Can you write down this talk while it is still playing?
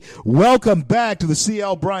Welcome back to the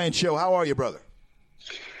CL Bryant Show. How are you, brother?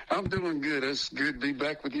 I'm doing good. It's good to be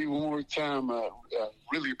back with you one more time.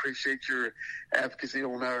 Really appreciate your advocacy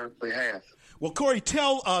on our behalf. Well, Corey,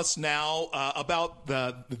 tell us now about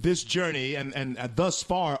this journey and thus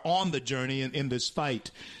far on the journey in this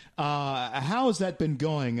fight. How has that been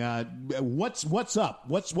going? What's up?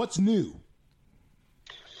 What's new?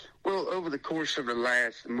 Well, over the course of the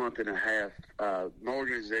last month and a half, my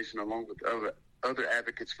organization, along with other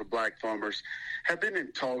advocates for black farmers, have been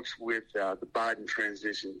in talks with the Biden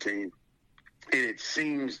transition team, and it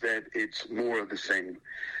seems that it's more of the same.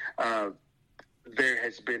 There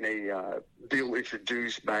has been a bill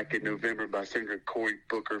introduced back in November by Senator Cory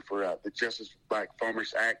Booker for the Justice for Black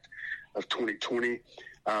Farmers Act of 2020.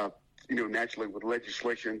 Naturally, with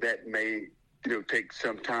legislation that may, take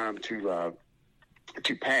some time to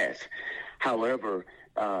pass. However,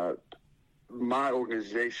 my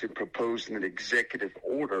organization proposed an executive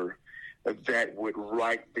order that would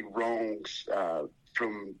right the wrongs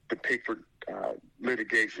from the Pickford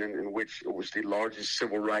litigation, in which it was the largest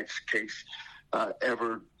civil rights case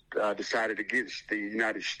ever decided against the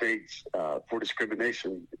United States for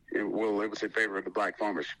discrimination. It was in favor of the black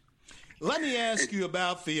farmers. Let me ask you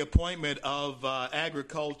about the appointment of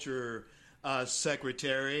Agriculture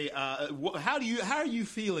Secretary. How are you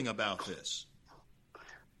feeling about this?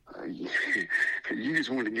 You just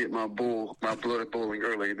want to get my blood boiling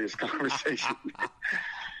early in this conversation.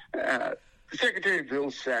 Secretary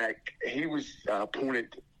Vilsack, he was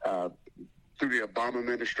appointed through the Obama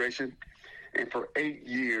administration, and for 8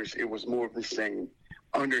 years it was more of the same.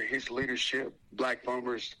 Under his leadership, black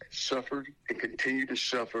farmers suffered and continue to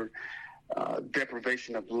suffer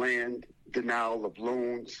deprivation of land, denial of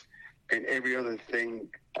loans, and every other thing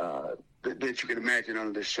that you can imagine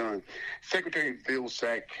under the sun. Secretary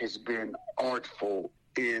Vilsack has been artful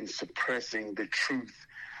in suppressing the truth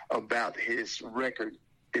about his record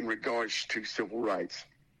in regards to civil rights.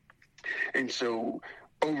 And so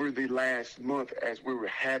over the last month, as we were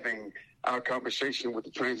having our conversation with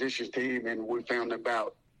the transition team and we found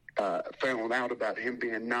out about him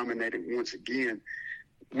being nominated once again,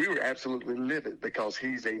 we were absolutely livid because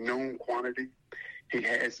he's a known quantity. He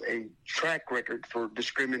has a track record for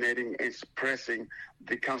discriminating and suppressing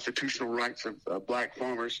the constitutional rights of black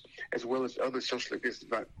farmers, as well as other socially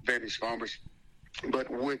disadvantaged farmers. But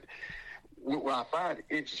what I find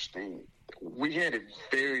interesting, we had a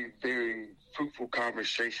very, very fruitful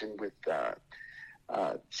conversation with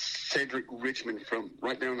Cedric Richmond from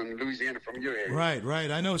right down in Louisiana, from your area. Right.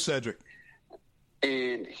 I know Cedric.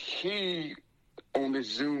 And he, on this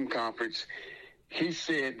Zoom conference, he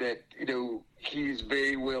said that, he is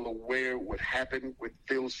very well aware what happened with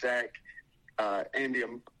Vilsack and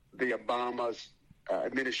the Obama's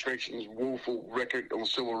administration's woeful record on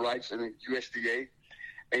civil rights and the USDA.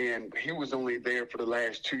 And he was only there for the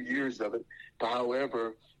last 2 years of it. But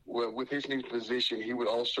however, with his new position, he would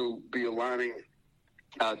also be aligning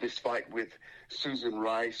this fight with Susan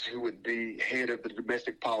Rice, who would be head of the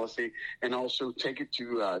domestic policy, and also take it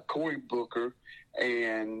to Cory Booker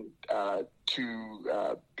and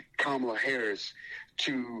to Kamala Harris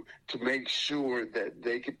to make sure that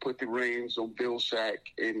they could put the reins on Vilsack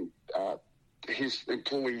and his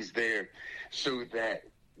employees there so that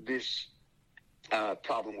this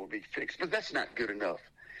problem will be fixed. But that's not good enough.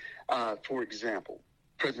 For example,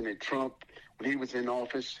 President Trump, when he was in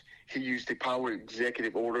office, he used the power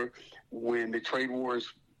executive order when the trade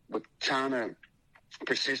wars with China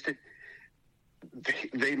persisted.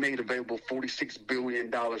 They made available $46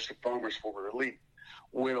 billion to farmers for relief.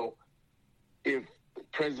 Well, if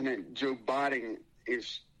President Joe Biden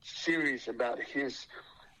is serious about his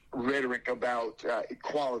rhetoric about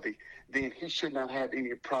equality, then he should not have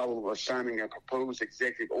any problem assigning a proposed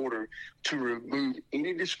executive order to remove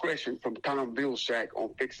any discretion from Tom Vilsack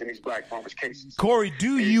on fixing these black farmers' cases. Corey,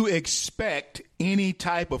 do you expect any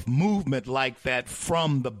type of movement like that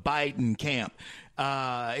from the Biden camp?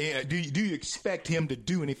 Do you expect him to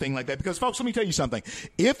do anything like that? Because, folks, let me tell you something.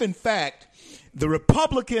 If, in fact, the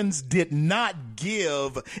Republicans did not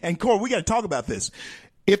give, and Corey, we got to talk about this.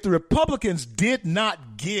 If the Republicans did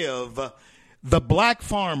not give the black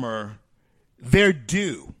farmer their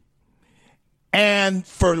due, and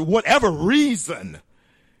for whatever reason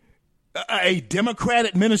a Democrat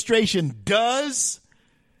administration does,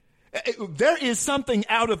 there is something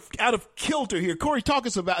out of kilter here. Corey, talk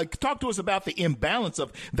to us about the imbalance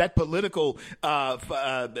of that political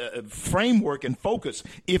framework and focus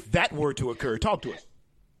if that were to occur. Talk to us.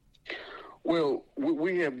 Well, what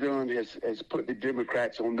we have done is put the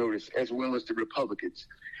Democrats on notice as well as the Republicans.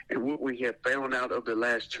 And what we have found out over the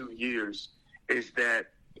last 2 years is that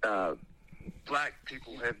black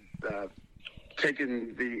people have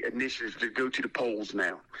taken the initiative to go to the polls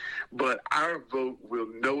now. But our vote will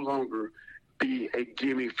no longer be a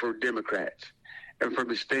gimme for Democrats. And from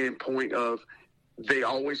the standpoint of they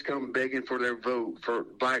always come begging for their vote, for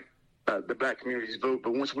the black community's vote.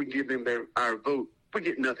 But once we give them our vote, we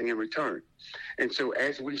get nothing in return. And so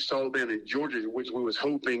as we saw then in Georgia, which we was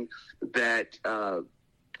hoping that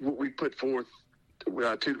what we put forth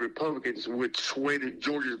to the Republicans would sway the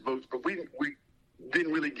Georgia's votes, but we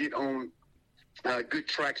didn't really get on good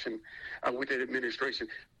traction with that administration,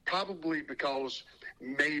 probably because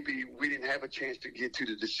maybe we didn't have a chance to get to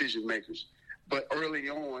the decision makers. But early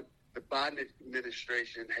on, the Biden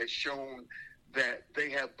administration has shown that they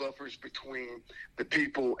have buffers between the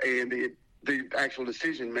people and the actual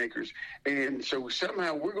decision makers. And so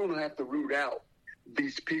somehow we're going to have to root out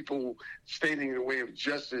these people standing in the way of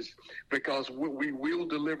justice, because what we will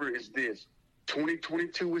deliver is this.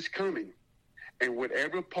 2022 is coming, and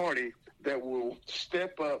whatever party that will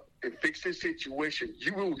step up and fix this situation,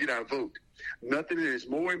 you will get our vote. Nothing is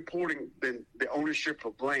more important than the ownership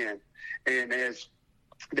of land. And as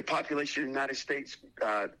the population of the United States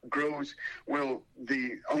grows, well,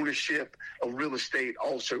 the ownership of real estate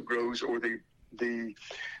also grows, or the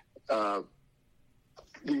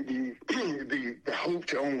hope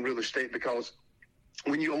to own real estate, because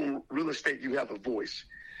when you own real estate, you have a voice.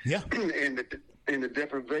 Yeah. And the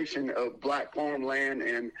deprivation of black farmland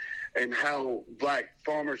and how black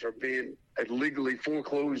farmers are being illegally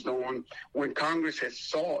foreclosed on, when Congress has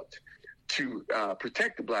sought to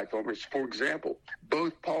protect the black farmers. For example,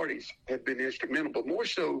 both parties have been instrumental, but more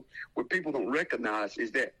so what people don't recognize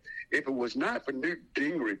is that if it was not for Newt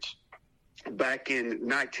Gingrich back in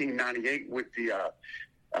 1998 with the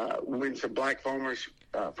when some black farmers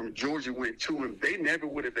from Georgia went to him, they never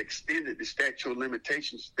would have extended the statute of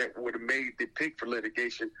limitations that would have made the pick for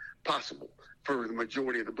litigation possible for the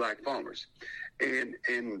majority of the black farmers. And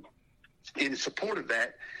in support of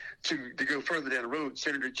that, to go further down the road,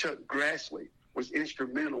 Senator Chuck Grassley was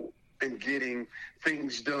instrumental in getting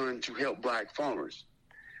things done to help black farmers.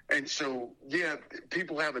 And so, yeah,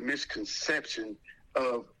 people have a misconception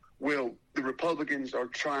of, well, the Republicans are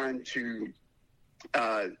trying to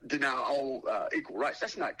deny all equal rights.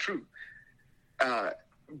 That's not true.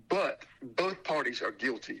 But both parties are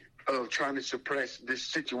guilty of trying to suppress this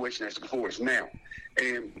situation that's before us now.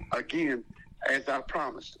 And again, as I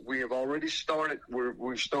promised, we have already started.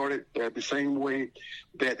 We started the same way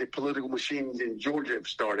that the political machines in Georgia have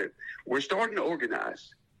started. We're starting to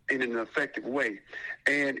organize in an effective way.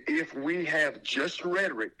 And if we have just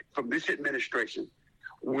rhetoric from this administration,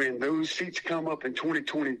 when those seats come up in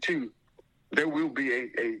 2022, there will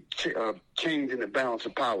be a change in the balance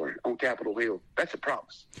of power on Capitol Hill. That's a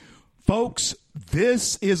promise. Folks,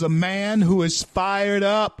 this is a man who is fired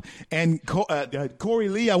up. And Corey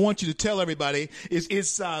Lee, I want you to tell everybody, is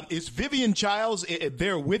Vivian Childs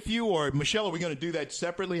there with you? Or, Michelle, are we going to do that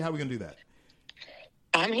separately? How are we going to do that?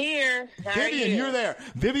 I'm here. How Vivian, you're there.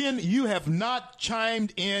 Vivian, you have not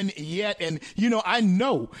chimed in yet. And, I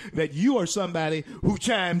know that you are somebody who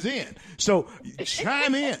chimes in. So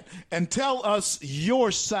chime in and tell us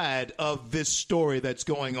your side of this story that's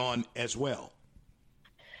going on as well.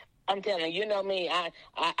 I'm telling you, me,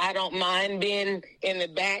 I don't mind being in the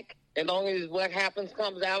back as long as what happens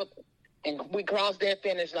comes out and we cross that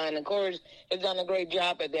finish line. And Corey has done a great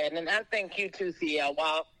job at that. And I thank you too, CL,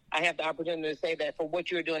 while I have the opportunity to say that, for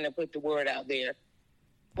what you're doing to put the word out there.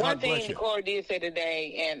 One thing Corey did say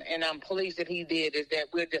today, and I'm pleased that he did, is that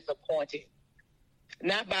we're disappointed.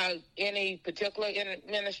 Not by any particular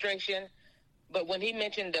administration, but when he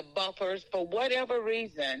mentioned the buffers, for whatever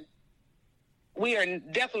reason, we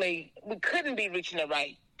couldn't be reaching the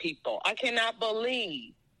right people. I cannot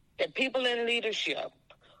believe that people in leadership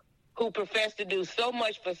who profess to do so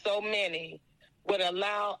much for so many would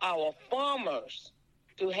allow our farmers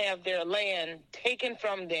to have their land taken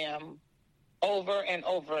from them over and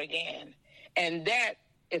over again. And that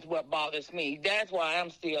is what bothers me. That's why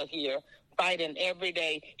I'm still here fighting every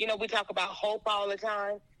day. We talk about hope all the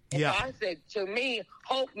time. And yeah. So I said, to me,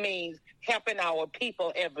 hope means helping our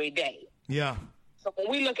people every day. Yeah. So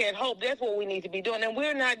when we look at hope, that's what we need to be doing. And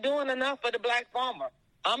we're not doing enough for the black farmer.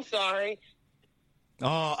 I'm sorry.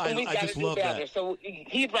 Oh, I just love that. So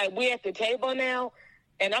he's right. We're at the table now.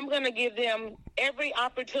 And I'm going to give them every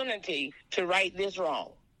opportunity to right this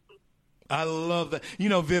wrong. I love that.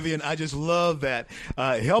 Vivian, I just love that.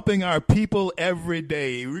 Helping our people every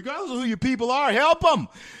day, regardless of who your people are, help them.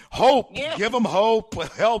 Hope. Yeah. Give them hope.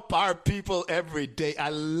 Help our people every day. I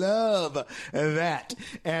love that.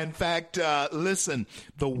 In fact, listen,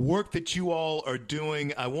 the work that you all are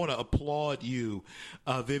doing, I want to applaud you,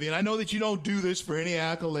 Vivian. I know that you don't do this for any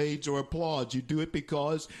accolades or applause. You do it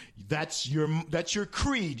because that's your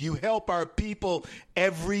creed. You help our people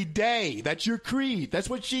every day. That's your creed. That's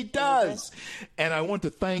what she does. And I want to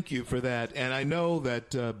thank you for that. And I know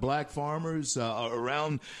that black farmers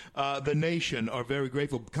around the nation are very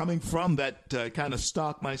grateful. Coming from that kind of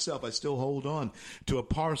stock myself, I still hold on to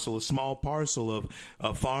a small parcel of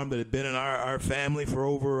a farm that had been in our family for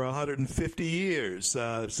over 150 years,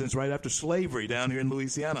 since right after slavery down here in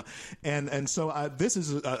Louisiana. And so this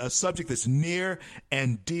is a subject that's near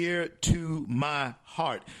and dear to my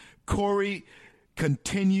heart. Corey,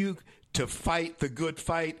 continue to fight the good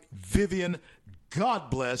fight. Vivian, God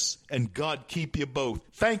bless and God keep you both.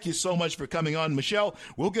 Thank you so much for coming on. Michelle,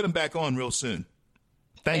 we'll get them back on real soon.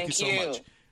 Thank you so much.